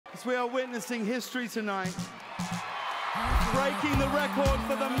We are witnessing history tonight, breaking the record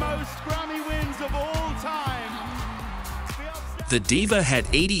for the most Grammy wins of all time. The diva had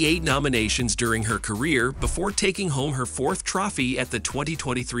 88 nominations during her career before taking home her 4th trophy at the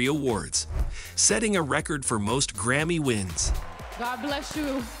 2023 awards, setting a record for most Grammy wins. God bless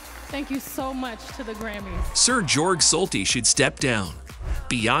you. Thank you so much to the Grammys. Sir George Solti should step down.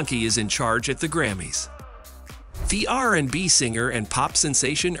 Beyoncé is in charge at the Grammys. The R&B singer and pop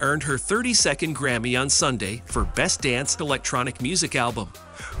sensation earned her 32nd Grammy on Sunday for Best Dance Electronic Music Album,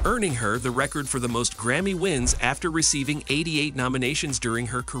 earning her the record for the most Grammy wins after receiving 88 nominations during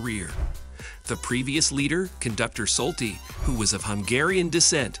her career. The previous leader, conductor Solti, who was of Hungarian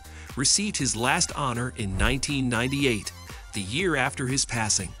descent, received his last honor in 1998, the year after his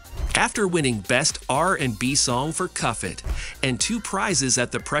passing. After winning Best R&B Song for Cuff It and 2 prizes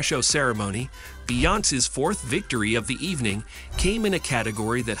at the pre-show ceremony, Beyoncé's 4th victory of the evening came in a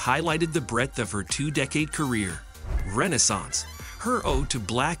category that highlighted the breadth of her 2-decade career. Renaissance, her ode to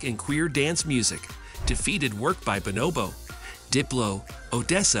black and queer dance music, defeated work by Bonobo, Diplo,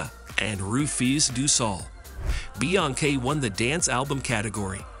 Odessa, and Rufus du Sol. Beyoncé won the Dance Album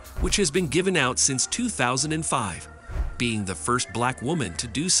category, which has been given out since 2005. Being the first black woman to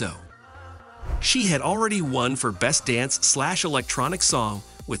do so. She had already won for Best Dance/Electronic Song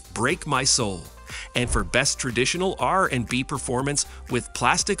with Break My Soul, and for Best Traditional R&B Performance with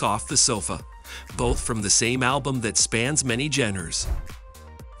Plastic Off the Sofa, both from the same album that spans many genres.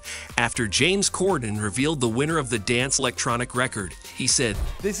 After James Corden revealed the winner of the Dance Electronic record, he said,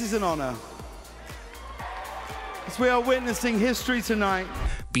 "This is an honor. As we are witnessing history tonight."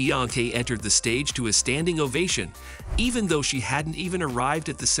 Beyoncé entered the stage to a standing ovation, even though she hadn't even arrived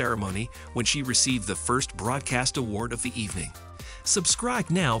at the ceremony when she received the first broadcast award of the evening. Subscribe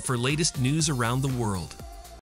now for latest news around the world.